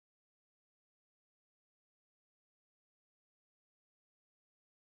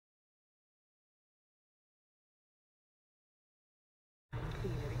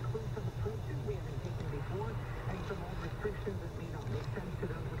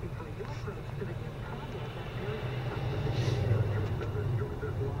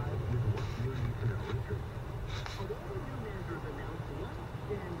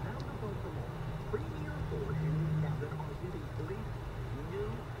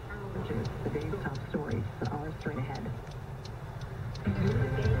captures the day's top stories that are straight ahead.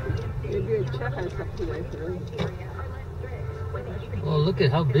 Maybe a check has something like that. Oh, look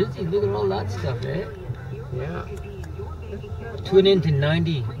at how busy. Look at all that stuff, eh? Yeah. Tune in to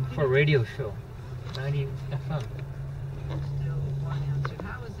 90 for a radio show. 90 FM.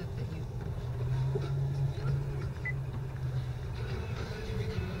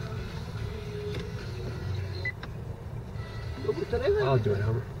 I'll do it,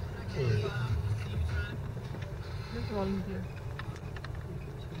 Albert. Just volunteer.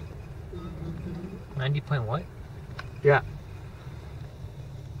 90 point what? Yeah.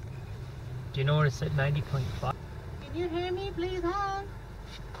 Do you know what it said? 90.5? Can you hear me, please, hon?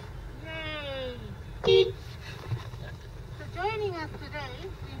 Yay! So joining us today,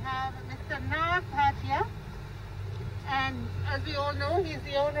 we have Mr. Nav Bhatia. And as we all know, he's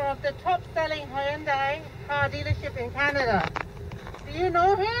the owner of the top-selling Hyundai car dealership in Canada. Do you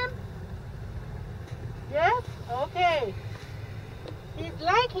know him? Yes? Okay. He's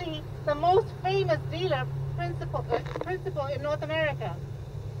likely the most famous dealer principal in North America.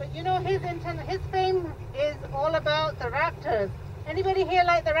 But you know, his fame is all about the Raptors. Anybody here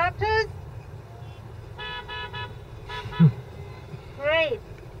like the Raptors? Great.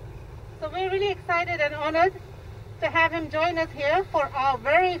 So we're really excited and honored to have him join us here for our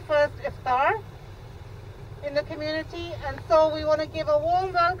very first iftar in the community. And so we want to give a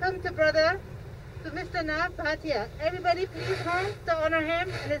warm welcome to Mr. Nav Bhatia. Everybody please hands to honor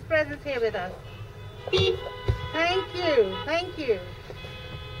him and his presence here with us. Thank you. Thank you.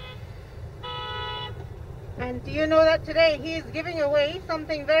 And do you know that today he is giving away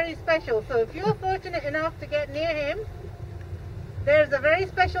something very special? So if you're fortunate enough to get near him, there's a very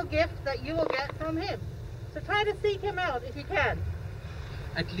special gift that you will get from him. So try to seek him out if you can.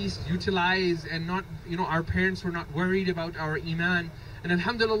 At least utilize and not, our parents were not worried about our iman. And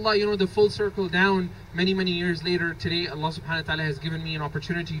alhamdulillah, the full circle down many years later, today Allah subhanahu wa ta'ala has given me an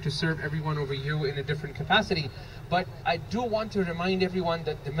opportunity to serve everyone over here in a different capacity. But I do want to remind everyone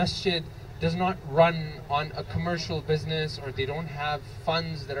that the masjid does not run on a commercial business, or they don't have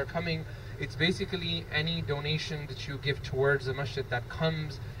funds that are coming. It's basically any donation that you give towards the masjid that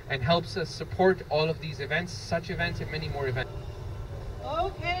comes and helps us support all of these events, such events and many more events.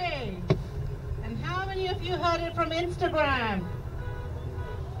 Okay. And how many of you heard it from Instagram?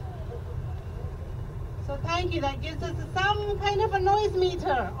 So thank you. That gives us some kind of a noise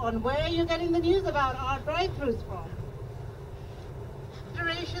meter on where you're getting the news about our drive-thrus from.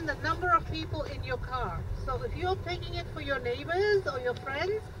 Consideration the number of people in your car. So if you're taking it for your neighbors or your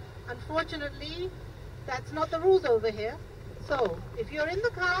friends, unfortunately, that's not the rules over here. So if you're in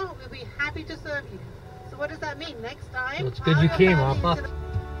the car, we'll be happy to serve you. So what does that mean? Next time, Well, it's good you came, Appa.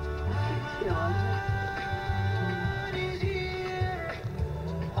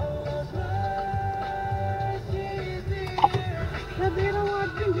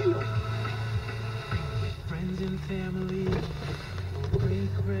 Friends and family,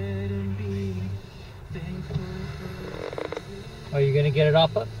 break bread and be thankful for. Are you gonna get it,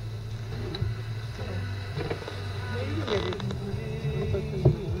 Appa?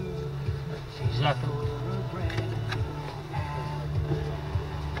 Exactly.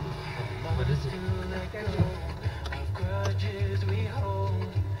 What is it?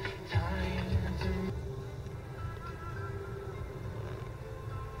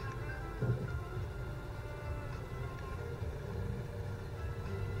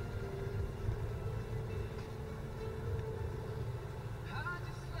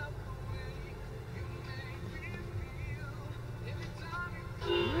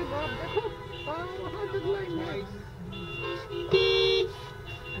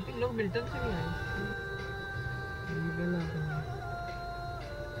 I think लोग Milton से भी आए।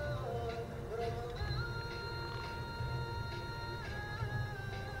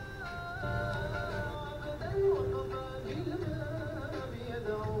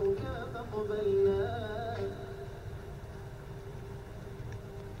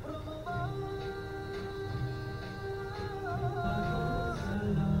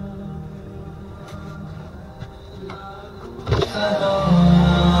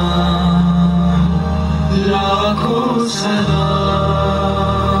 लाखों सलाम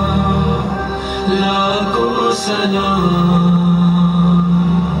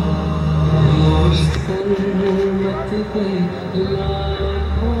उम्मत पे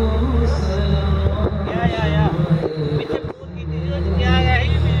लाखों सलाम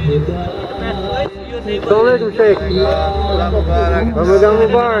Don't shake. Ramadan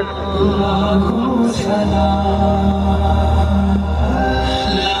Mubarak. लाखों सलाम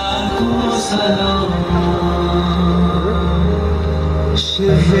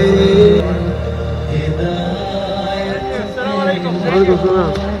Walaikum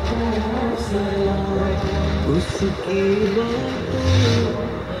salam.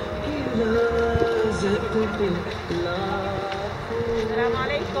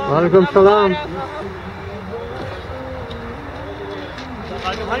 Walaikum salam.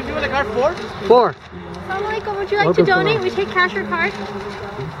 How many people in the car? 4? 4. Assalamualaikum. Would you like Welcome to donate? salam. We take cash or card.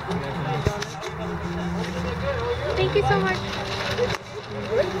 Thank you so much.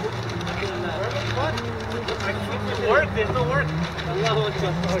 Work? There's no work.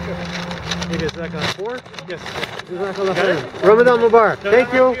 It is like on 4? Yes. Ramadan Mubarak.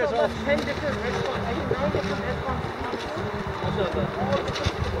 Thank you.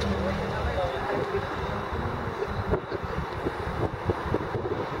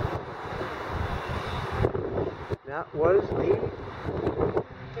 That was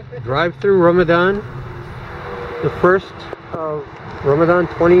the Drive-Thru Ramadan, the first of Ramadan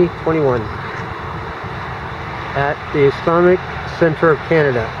 2021 at the Islamic Center of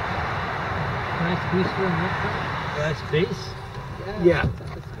Canada. Can I squeeze through on that side? Do I have space?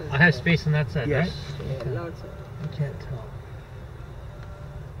 Yeah. I have space on that side, Yes. right? Okay. I can't tell.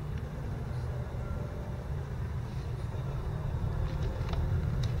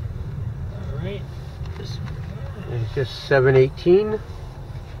 Alright. It's just 7:18.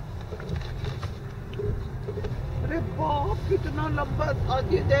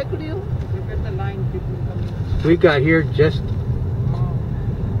 We got here just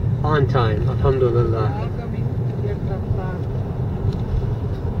on time, alhamdulillah.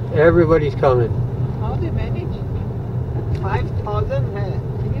 Everybody's coming. How they manage? 5,000 है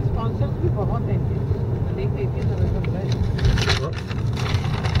लेकिन sponsors भी बहुत हैं देखते इतनी तरह का है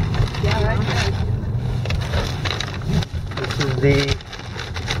क्या है This is the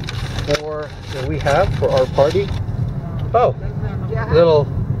 4 that we have for our party. Oh, little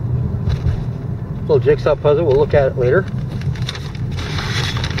jigsaw puzzle. We'll look at it later.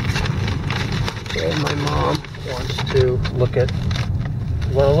 And my mom wants to look at.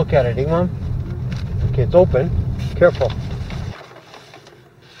 You want to look at it, eh, Mom? Okay, it's open. Careful.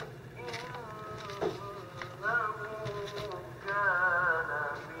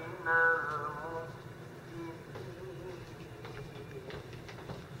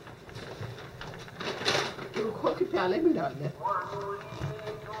 खोल के प्याले में डाल दे